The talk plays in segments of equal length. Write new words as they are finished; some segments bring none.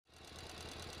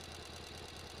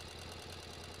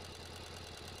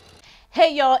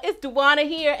Hey y'all, it's Duana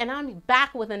here and I'm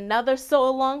back with another sew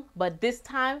along, but this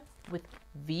time with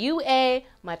View A,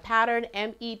 my pattern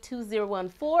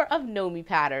ME2014 of Know Me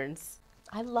patterns.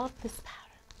 I love this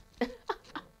pattern.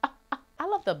 I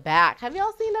love the back. Have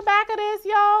y'all seen the back of this,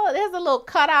 y'all? There's a little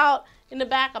cutout in the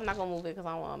back. I'm not gonna move it because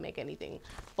I don't want to make anything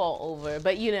fall over,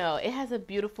 but you know, it has a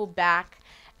beautiful back.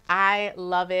 I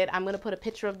love it. I'm going to put a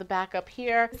picture of the back up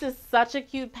here. This is such a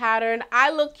cute pattern. I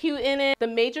look cute in it. The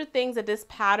major things that this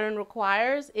pattern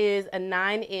requires is a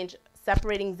 9-inch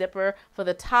separating zipper for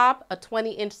the top, a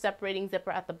 20-inch separating zipper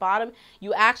at the bottom.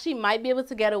 You actually might be able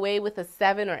to get away with a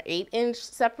 7 or 8-inch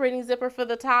separating zipper for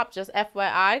the top, just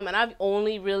FYI. And I've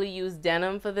only really used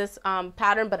denim for this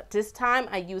pattern, but this time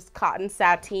I used cotton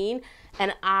sateen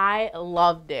and I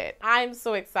loved it. I'm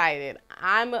so excited.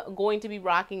 I'm going to be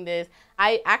rocking this.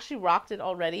 I actually rocked it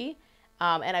already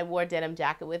and I wore a denim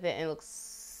jacket with it and it looks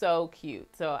so cute.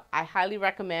 So I highly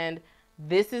recommend.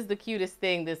 This is the cutest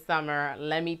thing this summer,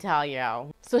 let me tell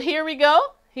you. So here we go.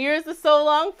 Here's the sew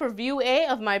along for View A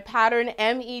of my pattern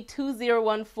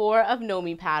ME2014 of Know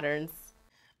Me patterns.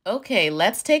 Okay,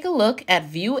 let's take a look at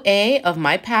View A of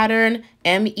my pattern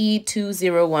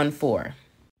ME2014.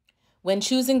 When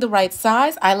choosing the right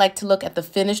size, I like to look at the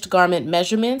finished garment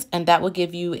measurements, and that will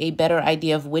give you a better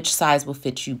idea of which size will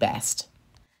fit you best.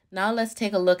 Now let's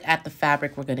take a look at the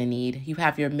fabric we're going to need. You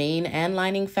have your main and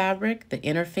lining fabric, the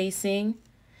interfacing.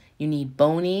 You need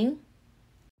boning.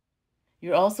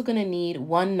 You're also going to need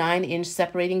one 9-inch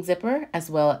separating zipper as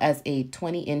well as a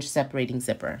 20-inch separating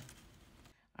zipper.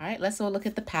 All right, let's go look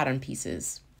at the pattern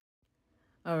pieces.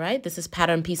 All right, this is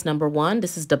pattern piece number 1.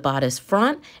 This is the bodice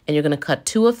front, and you're going to cut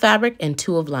 2 of fabric and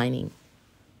 2 of lining.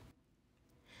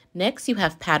 Next, you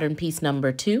have pattern piece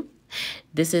number 2.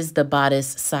 This is the bodice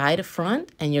side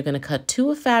front, and you're going to cut 2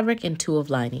 of fabric and 2 of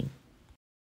lining.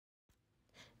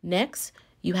 Next,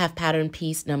 you have pattern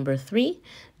piece number 3.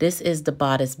 This is the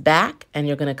bodice back, and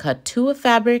you're going to cut 2 of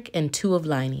fabric and 2 of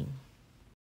lining.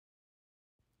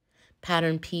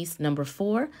 Pattern piece number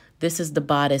 4. This is the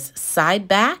bodice side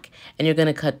back, and you're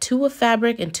going to cut 2 of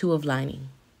fabric and 2 of lining.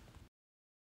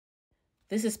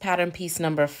 This is pattern piece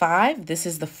number 5. This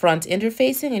is the front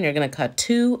interfacing, and you're going to cut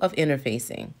 2 of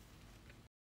interfacing.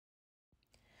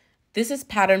 This is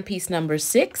pattern piece number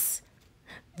 6.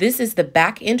 This is the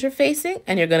back interfacing,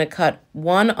 and you're going to cut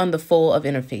 1 on the fold of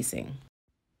interfacing.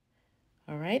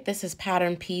 All right, this is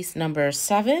pattern piece number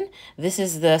 7. This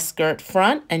is the skirt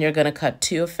front, and you're going to cut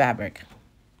 2 of fabric.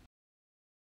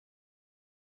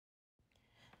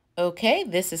 Okay,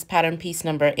 this is pattern piece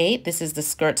number 8. This is the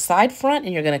skirt side front,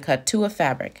 and you're going to cut 2 of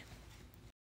fabric.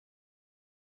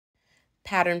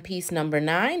 Pattern piece number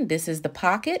 9. This is the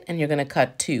pocket, and you're going to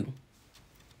cut 2.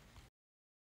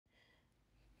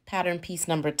 Pattern piece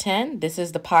number 10, this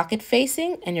is the pocket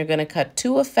facing, and you're going to cut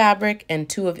 2 of fabric and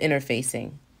 2 of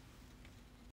interfacing.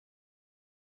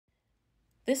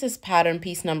 This is pattern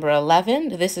piece number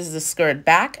 11. This is the skirt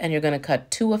back, and you're going to cut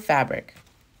 2 of fabric.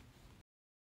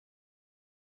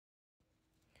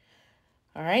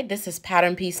 All right, this is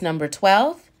pattern piece number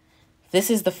 12. This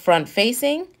is the front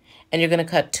facing, and you're going to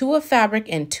cut 2 of fabric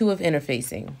and 2 of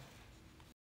interfacing.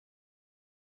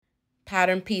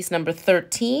 Pattern piece number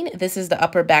 13, this is the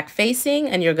upper back facing,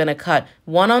 and you're going to cut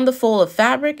 1 on the fold of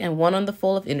fabric and 1 on the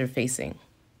fold of interfacing.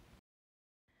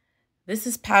 This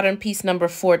is pattern piece number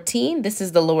 14. This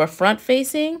is the lower front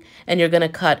facing, and you're going to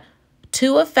cut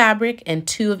 2 of fabric and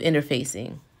 2 of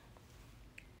interfacing.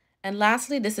 And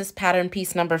lastly, this is pattern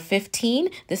piece number 15.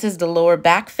 This is the lower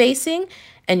back facing,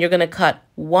 and you're going to cut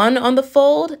 1 on the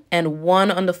fold and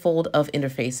 1 on the fold of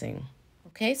interfacing.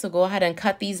 Okay, so go ahead and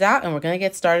cut these out, and we're going to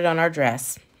get started on our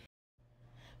dress.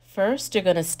 First, you're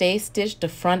going to stay stitch the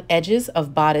front edges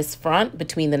of bodice front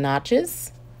between the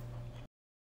notches.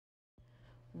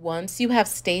 Once you have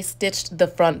stay stitched the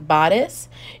front bodice,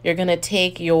 you're going to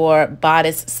take your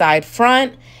bodice side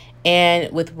front,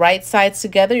 and with right sides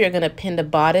together, you're going to pin the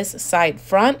bodice side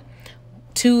front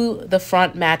to the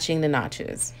front, matching the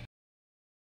notches.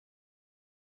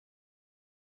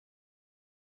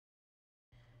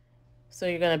 So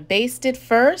you're going to baste it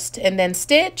first and then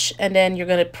stitch, and then you're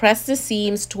going to press the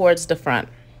seams towards the front.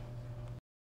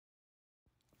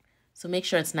 So make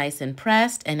sure it's nice and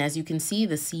pressed, and as you can see,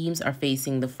 the seams are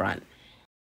facing the front.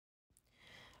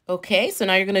 Okay, so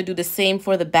now you're going to do the same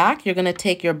for the back. You're going to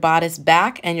take your bodice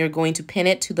back, and you're going to pin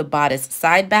it to the bodice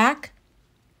side back.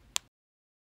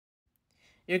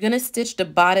 You're going to stitch the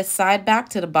bodice side back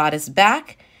to the bodice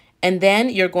back, and then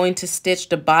you're going to stitch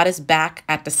the bodice back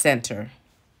at the center.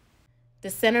 The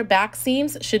center back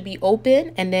seams should be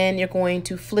open, and then you're going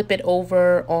to flip it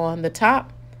over on the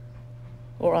top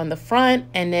or on the front,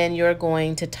 and then you're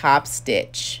going to top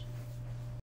stitch.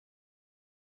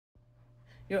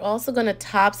 You're also going to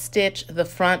top stitch the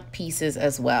front pieces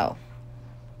as well.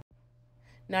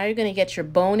 Now you're going to get your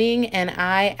boning, and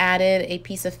I added a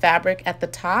piece of fabric at the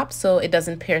top so it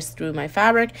doesn't pierce through my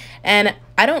fabric. And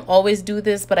I don't always do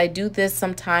this, but I do this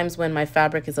sometimes when my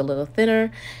fabric is a little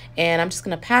thinner. And I'm just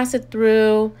going to pass it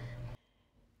through.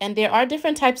 And there are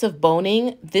different types of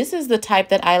boning. This is the type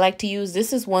that I like to use.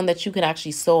 This is one that you can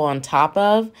actually sew on top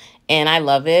of. And I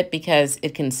love it because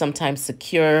it can sometimes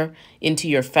secure into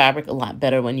your fabric a lot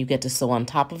better when you get to sew on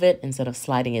top of it instead of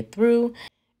sliding it through.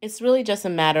 It's really just a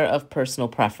matter of personal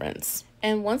preference.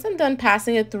 And once I'm done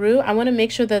passing it through, I want to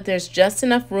make sure that there's just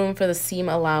enough room for the seam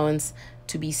allowance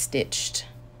to be stitched.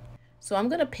 So I'm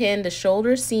going to pin the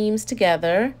shoulder seams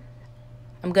together.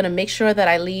 I'm going to make sure that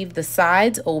I leave the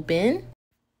sides open.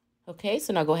 Okay,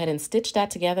 so now go ahead and stitch that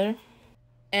together.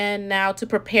 And now to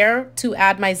prepare to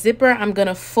add my zipper, I'm going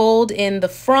to fold in the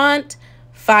front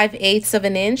 5/8 of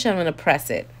an inch. I'm going to press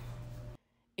it.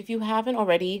 If you haven't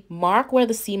already, mark where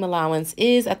the seam allowance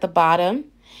is at the bottom,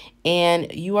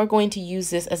 and you are going to use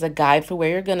this as a guide for where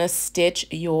you're going to stitch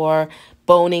your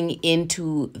boning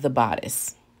into the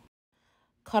bodice.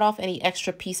 Cut off any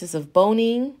extra pieces of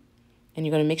boning, and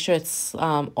you're going to make sure it's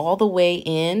all the way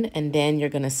in, and then you're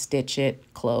going to stitch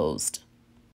it closed.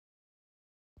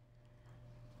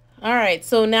 All right,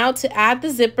 so now to add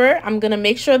the zipper, I'm going to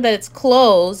make sure that it's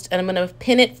closed, and I'm going to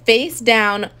pin it face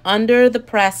down under the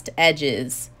pressed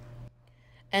edges.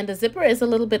 And the zipper is a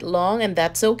little bit long, and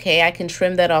that's okay. I can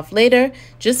trim that off later.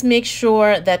 Just make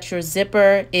sure that your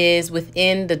zipper is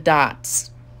within the dots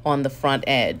on the front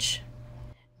edge.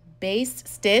 Baste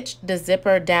stitch the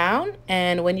zipper down,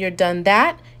 and when you're done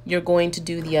that, you're going to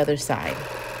do the other side.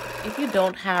 If you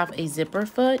don't have a zipper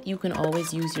foot, you can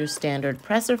always use your standard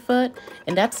presser foot,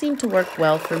 and that seemed to work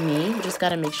well for me. You just got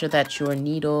to make sure that your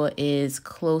needle is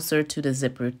closer to the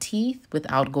zipper teeth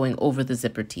without going over the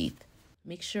zipper teeth.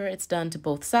 Make sure it's done to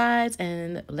both sides,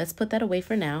 and let's put that away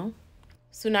for now.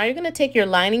 So now you're going to take your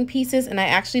lining pieces, and I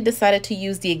actually decided to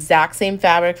use the exact same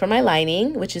fabric for my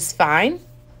lining, which is fine.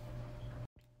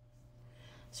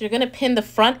 So you're going to pin the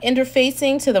front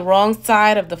interfacing to the wrong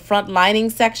side of the front lining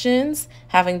sections,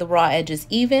 having the raw edges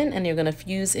even, and you're going to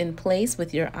fuse in place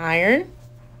with your iron.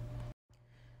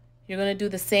 You're going to do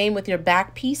the same with your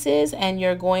back pieces, and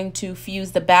you're going to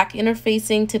fuse the back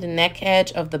interfacing to the neck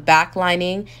edge of the back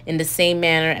lining in the same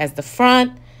manner as the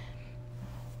front.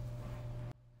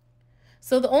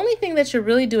 So the only thing that you're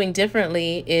really doing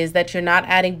differently is that you're not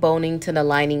adding boning to the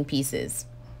lining pieces.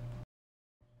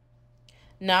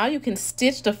 Now you can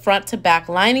stitch the front to back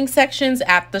lining sections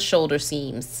at the shoulder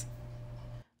seams.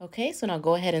 Okay, so now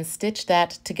go ahead and stitch that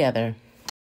together.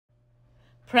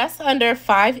 Press under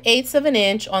 5/8 of an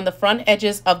inch on the front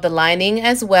edges of the lining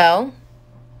as well.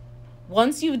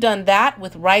 Once you've done that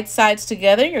with right sides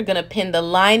together, you're going to pin the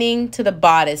lining to the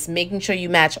bodice, making sure you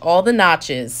match all the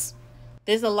notches.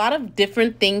 There's a lot of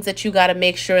different things that you got to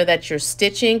make sure that you're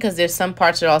stitching, because there's some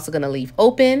parts that are also going to leave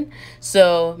open.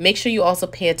 So make sure you also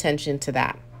pay attention to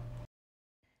that.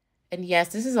 And yes,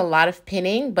 this is a lot of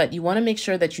pinning, but you want to make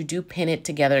sure that you do pin it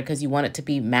together because you want it to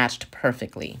be matched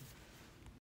perfectly.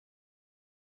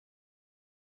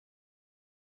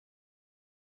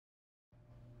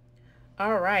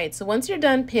 All right, so once you're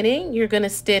done pinning, you're going to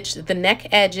stitch the neck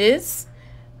edges,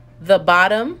 the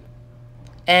bottom,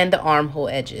 and the armhole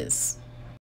edges.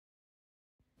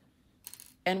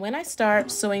 And when I start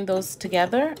sewing those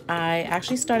together, I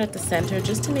actually start at the center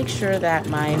just to make sure that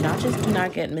my notches do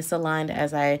not get misaligned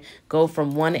as I go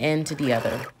from one end to the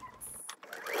other.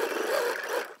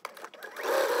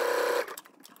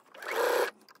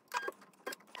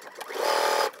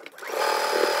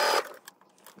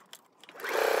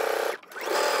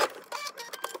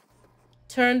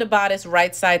 Turn the bodice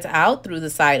right sides out through the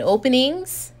side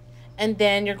openings, and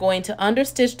then you're going to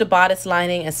understitch the bodice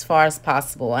lining as far as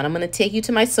possible. And I'm going to take you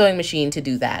to my sewing machine to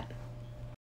do that.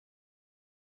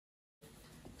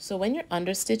 So when you're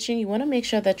understitching, you want to make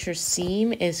sure that your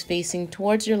seam is facing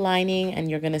towards your lining, and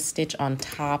you're going to stitch on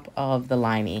top of the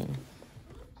lining.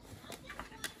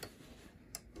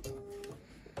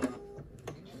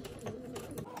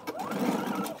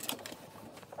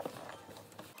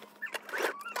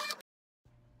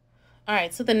 All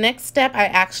right, so the next step, I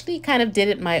actually kind of did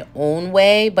it my own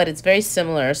way, but it's very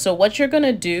similar. So what you're going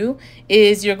to do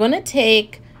is you're going to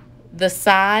take the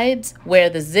sides where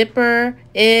the zipper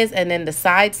is and then the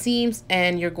side seams,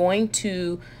 and you're going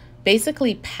to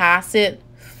basically pass it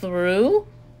through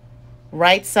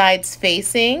right sides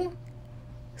facing.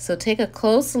 So take a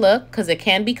close look, because it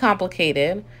can be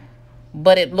complicated,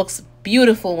 but it looks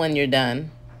beautiful when you're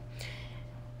done.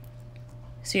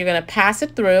 So you're going to pass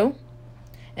it through,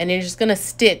 and you're just going to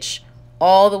stitch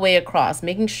all the way across,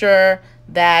 making sure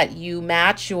that you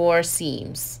match your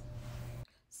seams.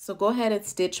 So go ahead and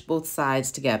stitch both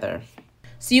sides together.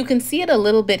 So you can see it a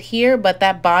little bit here, but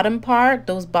that bottom part,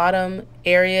 those bottom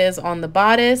areas on the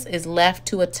bodice is left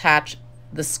to attach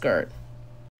the skirt.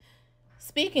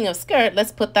 Speaking of skirt,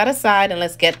 let's put that aside and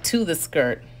let's get to the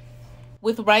skirt.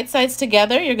 With right sides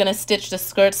together, you're going to stitch the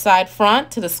skirt side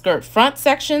front to the skirt front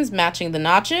sections, matching the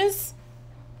notches.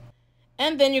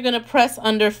 And then you're going to press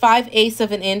under 5/8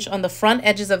 of an inch on the front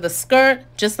edges of the skirt,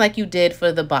 just like you did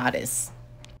for the bodice.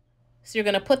 So you're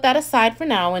going to put that aside for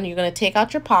now, and you're going to take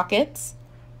out your pockets.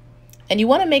 And you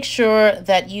want to make sure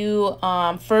that you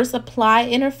first apply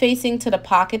interfacing to the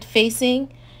pocket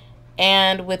facing.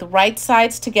 And with right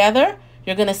sides together,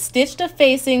 you're going to stitch the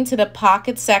facing to the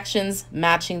pocket sections,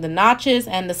 matching the notches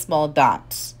and the small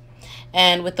dots.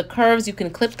 And with the curves, you can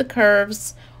clip the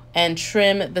curves and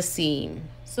trim the seam.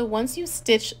 So once you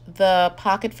stitch the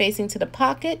pocket facing to the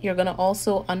pocket, you're going to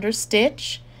also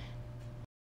understitch.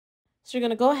 So you're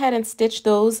going to go ahead and stitch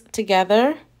those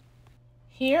together.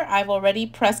 Here, I've already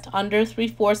pressed under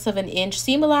 3/4 of an inch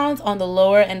seam allowance on the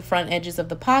lower and front edges of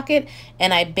the pocket,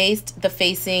 and I basted the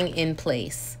facing in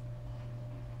place.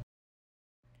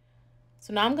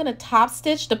 So now I'm going to top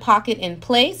stitch the pocket in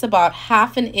place about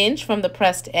 1/2 inch from the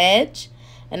pressed edge,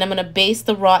 and I'm going to baste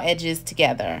the raw edges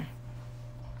together.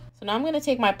 So now I'm going to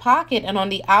take my pocket, and on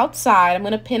the outside, I'm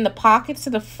going to pin the pocket to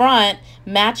the front,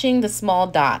 matching the small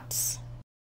dots.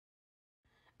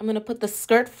 I'm going to put the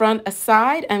skirt front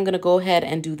aside. I'm going to go ahead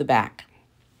and do the back.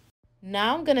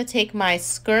 Now I'm going to take my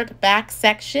skirt back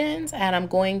sections and I'm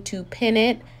going to pin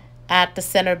it at the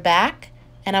center back,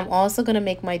 and I'm also going to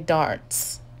make my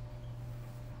darts.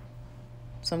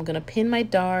 So I'm going to pin my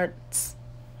darts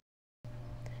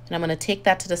and I'm going to take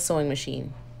that to the sewing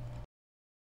machine.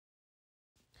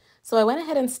 So I went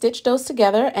ahead and stitched those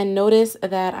together, and notice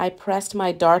that I pressed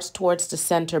my darts towards the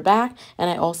center back, and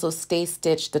I also stay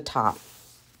stitched the top.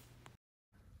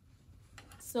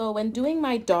 So when doing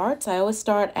my darts, I always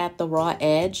start at the raw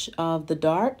edge of the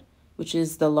dart, which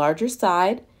is the larger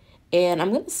side, and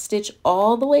I'm going to stitch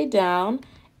all the way down.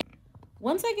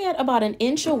 Once I get about 1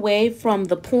 inch away from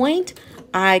the point,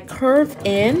 I curve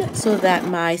in so that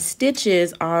my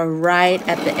stitches are right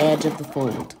at the edge of the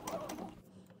fold.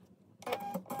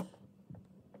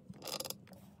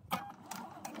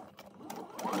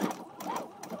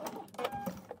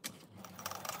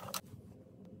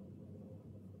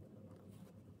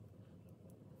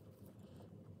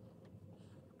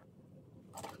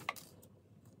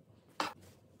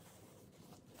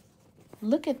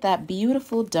 Look at that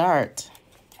beautiful dart.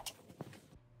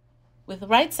 With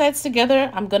right sides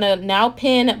together, I'm going to now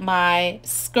pin my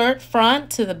skirt front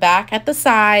to the back at the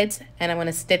sides, and I'm going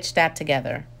to stitch that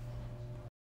together.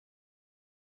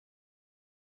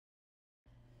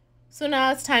 So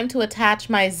now it's time to attach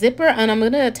my zipper, and I'm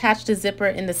going to attach the zipper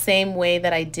in the same way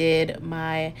that I did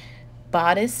my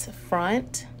bodice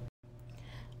front.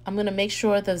 I'm going to make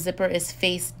sure the zipper is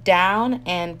face down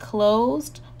and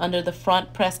closed under the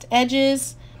front pressed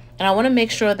edges. And I want to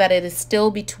make sure that it is still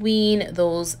between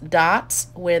those dots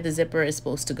where the zipper is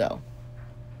supposed to go.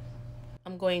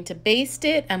 I'm going to baste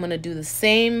it. I'm going to do the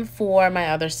same for my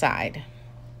other side.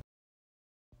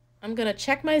 I'm going to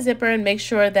check my zipper and make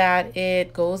sure that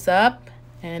it goes up,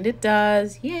 and it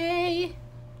does. Yay!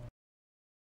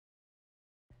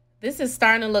 This is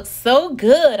starting to look so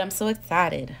good. I'm so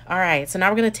excited. All right, so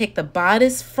now we're going to take the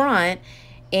bodice front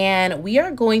and we are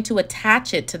going to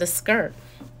attach it to the skirt.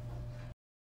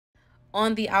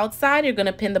 On the outside, you're going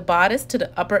to pin the bodice to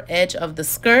the upper edge of the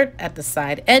skirt at the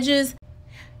side edges.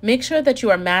 Make sure that you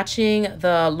are matching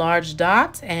the large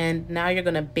dots, and now you're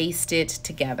going to baste it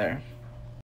together.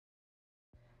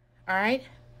 All right,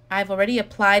 I've already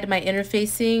applied my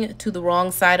interfacing to the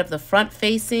wrong side of the front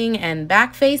facing and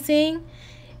back facing.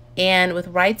 And with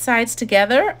right sides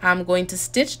together, I'm going to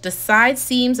stitch the side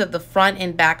seams of the front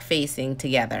and back facing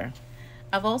together.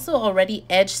 I've also already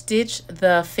edge stitched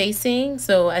the facing.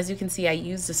 So as you can see, I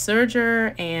used a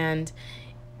serger and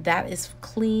that is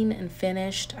clean and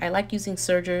finished. I like using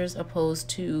sergers opposed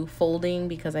to folding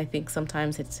because I think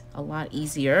sometimes it's a lot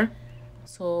easier.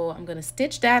 So I'm going to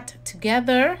stitch that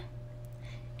together,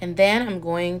 and then I'm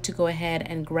going to go ahead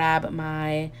and grab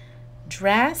my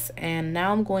dress, and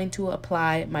now I'm going to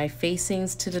apply my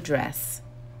facings to the dress.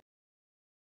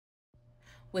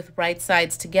 With right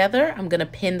sides together, I'm going to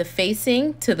pin the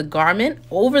facing to the garment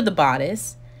over the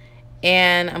bodice,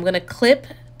 and I'm going to clip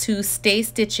to stay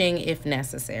stitching if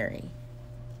necessary.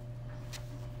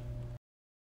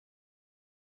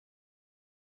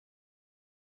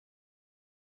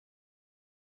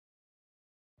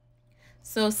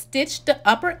 So stitch the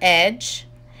upper edge,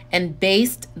 and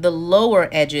baste the lower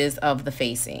edges of the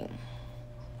facing.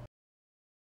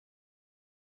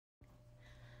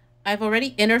 I've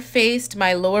already interfaced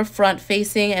my lower front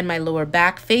facing and my lower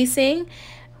back facing.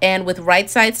 And with right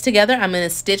sides together, I'm going to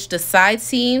stitch the side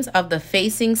seams of the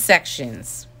facing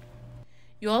sections.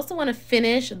 You also want to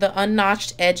finish the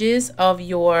unnotched edges of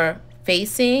your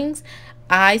facings.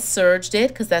 I serged it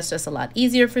because that's just a lot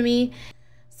easier for me.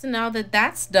 So now that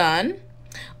that's done,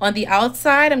 on the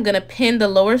outside, I'm going to pin the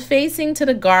lower facing to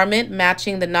the garment,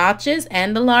 matching the notches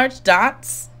and the large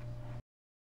dots.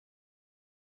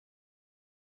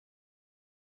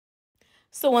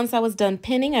 So once I was done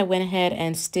pinning, I went ahead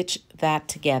and stitched that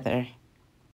together.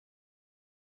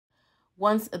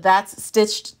 Once that's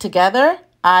stitched together,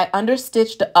 I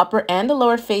understitched the upper and the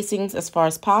lower facings as far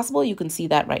as possible. You can see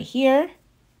that right here.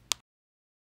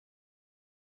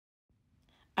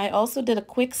 I also did a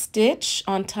quick stitch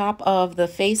on top of the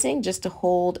facing just to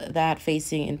hold that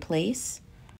facing in place.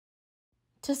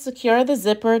 To secure the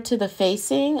zipper to the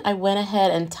facing, I went ahead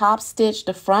and top stitched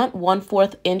the front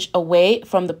 1/4 inch away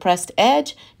from the pressed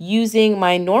edge using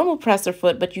my normal presser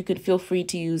foot, but you could feel free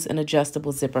to use an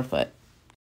adjustable zipper foot.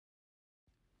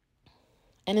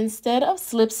 And instead of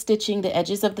slip stitching the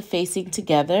edges of the facing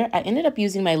together, I ended up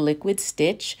using my liquid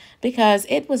stitch because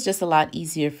it was just a lot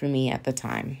easier for me at the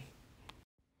time.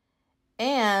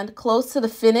 And close to the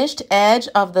finished edge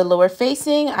of the lower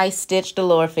facing, I stitched the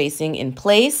lower facing in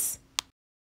place.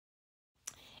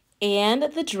 And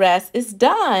the dress is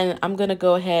done. I'm going to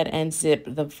go ahead and zip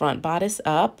the front bodice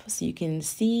up so you can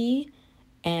see,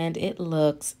 and it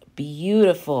looks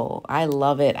beautiful. I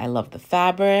love it. I love the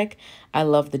fabric. I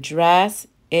love the dress.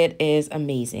 It is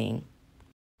amazing.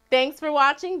 Thanks for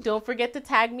watching. Don't forget to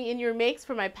tag me in your makes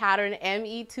for my pattern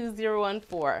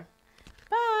ME2014.